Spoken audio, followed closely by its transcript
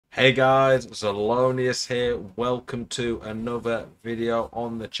Hey guys, Zelonius here. Welcome to another video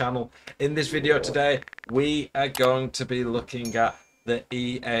on the channel. In this video today, we are going to be looking at the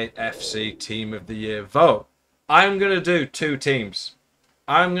EAFC Team of the Year vote. I'm going to do two teams.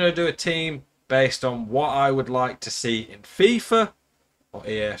 I'm going to do a team based on what I would like to see in FIFA or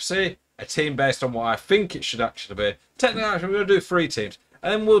EAFC, a team based on what I think it should actually be. Technically, I'm going to do three teams.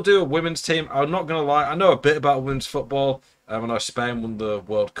 And then we'll do a women's team. I'm not going to lie, I know a bit about women's football. I know Spain won the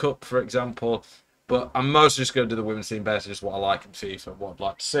World Cup, for example. But I'm mostly just going to do the women's team based on just what I like in FIFA, what I'd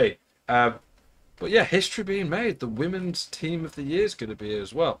like to see. But yeah, history being made. The women's team of the year is going to be here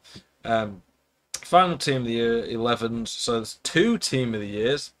as well. Final team of the year, 11s. So there's two team of the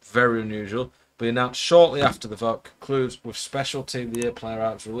years. Very unusual. But announced shortly after the vote concludes with special team of the year player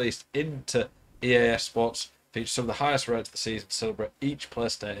outs released into EAS Sports. Feature some of the highest rates of the season to celebrate each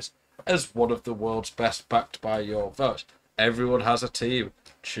player's status as one of the world's best, backed by your vote. Everyone has a team.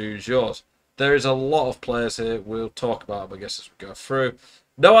 Choose yours. There is a lot of players here. We'll talk about them, I guess, as we go through.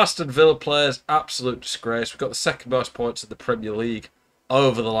 No Aston Villa players. Absolute disgrace. We've got the second most points in the Premier League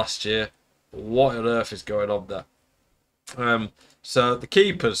over the last year. What on earth is going on there? So the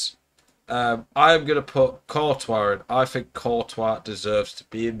keepers. I'm going to put Courtois in. I think Courtois deserves to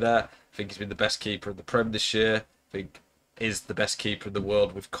be in there. I think he's been the best keeper in the Prem this year. I think is the best keeper in the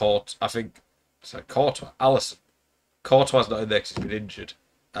world with Courtois. I think, so Courtois, Alisson. Courtois not in there because he's been injured.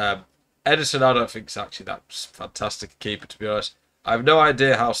 Edison, I don't think is actually that fantastic a keeper, to be honest. I have no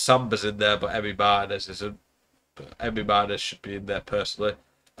idea how Samba's in there, but Emi Martinez isn't. But Emi Martinez should be in there personally.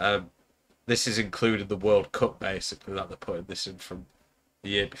 This is including the World Cup, basically, that they're putting this in from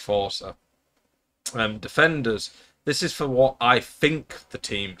the year before. So, defenders. This is for what I think the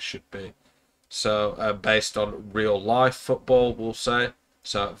team should be. So, based on real life football, we'll say.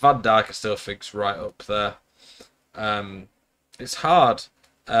 So, Van Dijk, I still think's right up there. It's hard.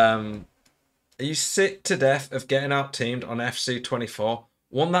 Are you sick to death of getting out teamed on FC24?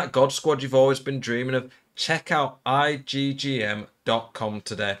 Want that God squad you've always been dreaming of? Check out IGGM.com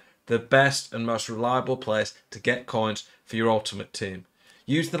today. The best and most reliable place to get coins for your ultimate team.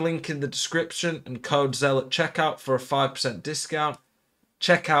 Use the link in the description and code ZEL at checkout for a 5% discount.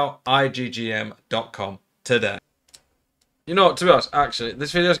 Check out IGGM.com today. You know what, to be honest, actually,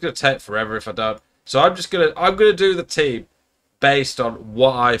 this video is going to take forever if I don't. So I'm gonna do the team based on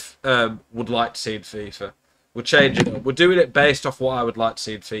what I would like to see in FIFA. We're changing it. We're doing it based off what I would like to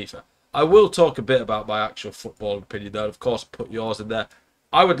see in FIFA. I will talk a bit about my actual football opinion though. Of course, put yours in there.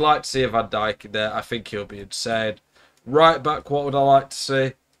 I would like to see a Van Dijk in there. I think he'll be insane. Right back, what would I like to see?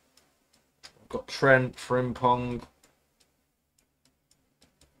 I've got Trent, Frimpong,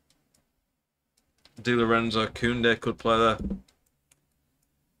 Di Lorenzo, Koundé could play there.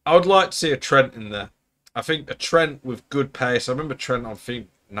 I would like to see a Trent in there. I think a Trent with good pace. I remember Trent on FIFA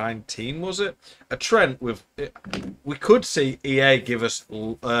 19, was it? A Trent with... We could see EA give us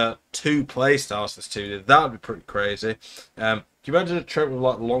two play styles this team. That would be pretty crazy. Can you imagine a Trent with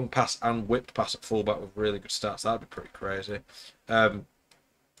like long pass and whipped pass at fullback with really good stats? That would be pretty crazy. I'd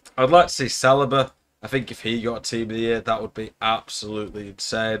like to see Saliba. I think if he got a team of the year, that would be absolutely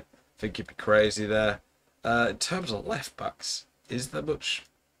insane. I think he'd be crazy there. In terms of left backs, is there much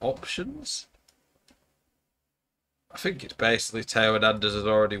options? I think it's basically Theo Hernandez has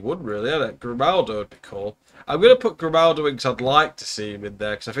already won, really, isn't it? Grimaldo would be cool. I'm going to put Grimaldo in because I'd like to see him in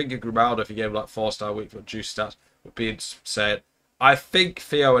there. Because I think a Grimaldo, if he gave like 4-star week for juice stats, would be insane. I think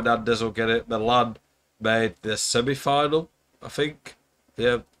Theo Hernandez will get it. Milan made the semi-final, I think.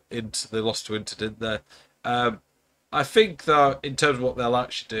 Yeah, they lost to Inter, didn't they? I think, though, in terms of what they'll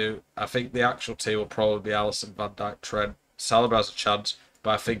actually do, I think the actual team will probably be Alisson, Van Dijk, Trent. Saliba has a chance, but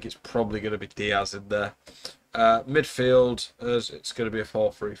I think it's probably going to be Diaz in there. Midfield, it's going to be a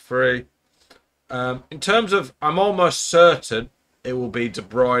 4-3-3. In terms of, I'm almost certain it will be De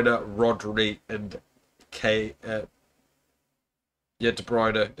Bruyne, Rodri, and De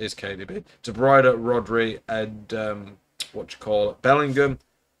Bruyne is KDB. De Bruyne, Rodri, and Bellingham.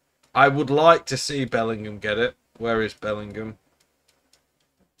 I would like to see Bellingham get it. Where is Bellingham?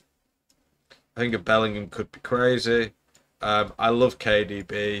 I think a Bellingham could be crazy. I love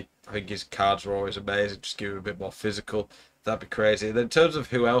KDB. I think his cards are always amazing. Just give him a bit more physical. That'd be crazy. And then in terms of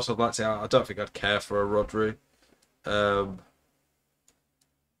who else I'd like to say, I don't think I'd care for a Rodri.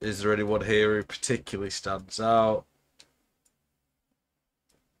 Is there anyone here who particularly stands out?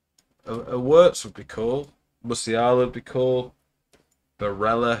 A Wirtz would be cool. Musiala would be cool.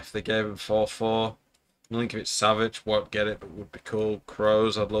 Barella, if they gave him 4-4. Milinkovic Savic, won't get it, but would be cool.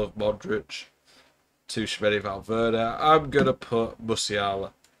 Kroos, I'd love Modric. Tchouaméni, Valverde. I'm going to put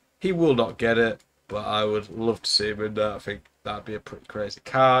Musiala. He will not get it, but I would love to see him in there. I think That'd be a pretty crazy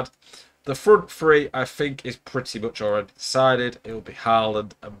card. The front three, I think, is pretty much already decided. It will be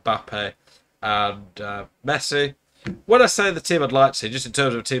Haaland, Mbappe, and Messi. When I say the team I'd like to see, just in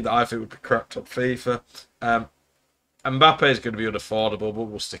terms of a team that I think would be cracked on FIFA, Mbappe is going to be unaffordable, but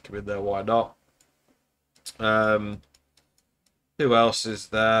we'll stick him in there. Why not? Who else is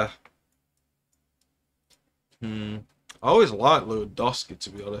there? I always liked Lewandowski, to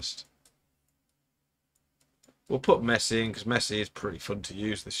be honest. We'll put Messi in because Messi is pretty fun to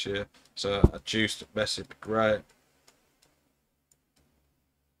use this year. So a juiced Messi would be great.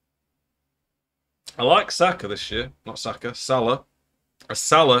 I like Saka this year. Not Saka, Salah. A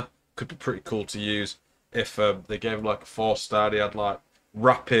Salah could be pretty cool to use if they gave him like a 4-star. He had like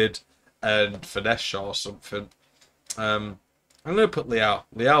rapid and finesse shot or something. I'm going to put Leao.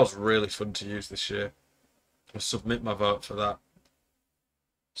 Leao's really fun to use this year. I'll submit my vote for that.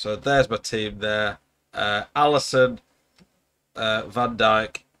 So there's my team there. Alisson, Van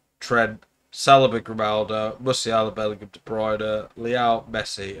Dijk, Trent, Salah, Grimaldo, Musiala, Bellingham, De Bruyne, Leao,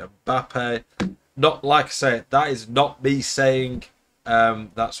 Messi, Mbappe. Not like I say, that is not me saying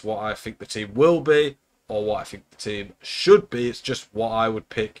that's what I think the team will be or what I think the team should be. It's just what I would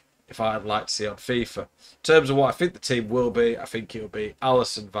pick if I'd like to see on FIFA. In terms of what I think the team will be, I think it'll be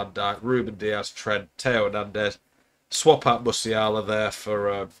Alisson, Van Dijk, Ruben Diaz, Trent, Theo Hernandez. Swap out Musiala there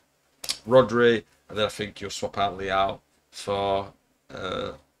for Rodri, and then I think you'll swap out Leao for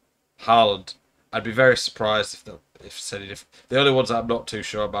Haaland. I'd be very surprised if said it. The only ones I'm not too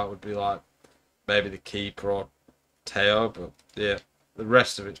sure about would be like maybe the keeper or Theo, but yeah, the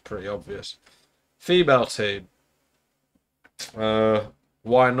rest of it's pretty obvious. Female team.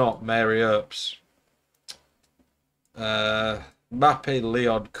 Why not Mary Earps? Mappy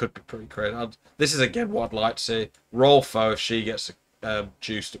Leon could be pretty great. This is again what I'd like to see. Rolfo, if she gets a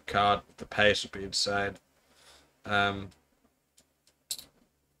juiced up card, the pace would be insane. I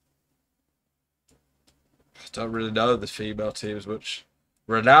don't really know the female teams much.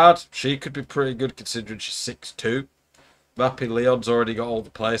 Renard, she could be pretty good considering she's 6'2". Mappy Leon's already got all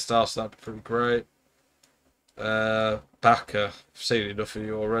the playstyles, so that'd be pretty great. Backer, I've seen enough of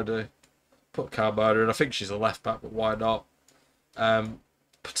you already. Put Carmona in. I think she's a left back, but why not?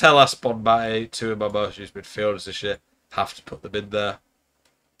 Patelas, Bonmati, two of my most used midfielders this year. Have to put them in there.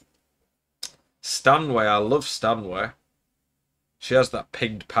 Stanway, I love Stanway. She has that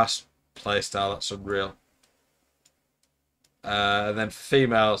pinged pass playstyle, that's unreal. And then for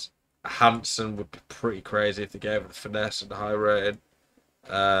females, Hanson would be pretty crazy if they gave her the finesse and the high rating.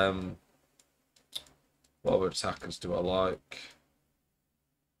 What other attackers do I like?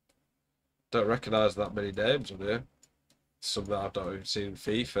 Don't recognise that many names on here. Some that I've not even seen in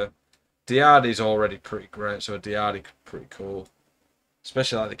FIFA. Diardi's already pretty great, so a Diardi could be pretty cool.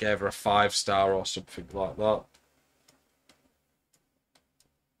 Especially like they gave her a 5-star or something like that.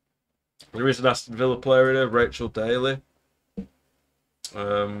 There is an Aston Villa player in here, Rachel Daly.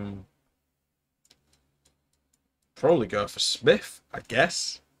 Probably go for Smith, I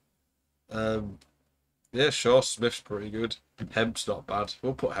guess. Yeah, sure, Smith's pretty good. Hemp's not bad.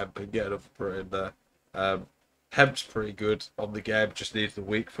 We'll put Hemp in, get another put in there. Hemp's pretty good on the game, just needs the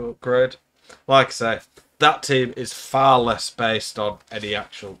weak foot upgrade. Like I say, that team is far less based on any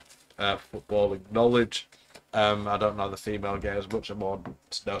actual footballing knowledge. I don't know the female game as much. I'm more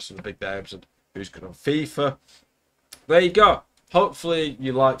to know some of the big names and who's good on FIFA. There you go. Hopefully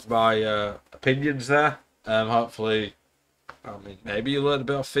you liked my opinions there. Hopefully, I mean, maybe you learned a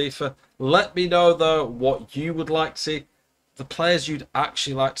bit of FIFA. Let me know, though, what you would like to see. The players you'd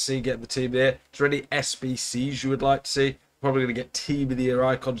actually like to see get the team here. Is there any SBCs you would like to see? Probably going to get Team of the Year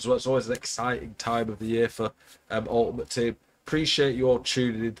icons as well. It's always an exciting time of the year for Ultimate Team. Appreciate you all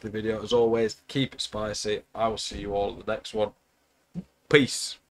tuning into the video. As always, keep it spicy. I will see you all at the next one. Peace.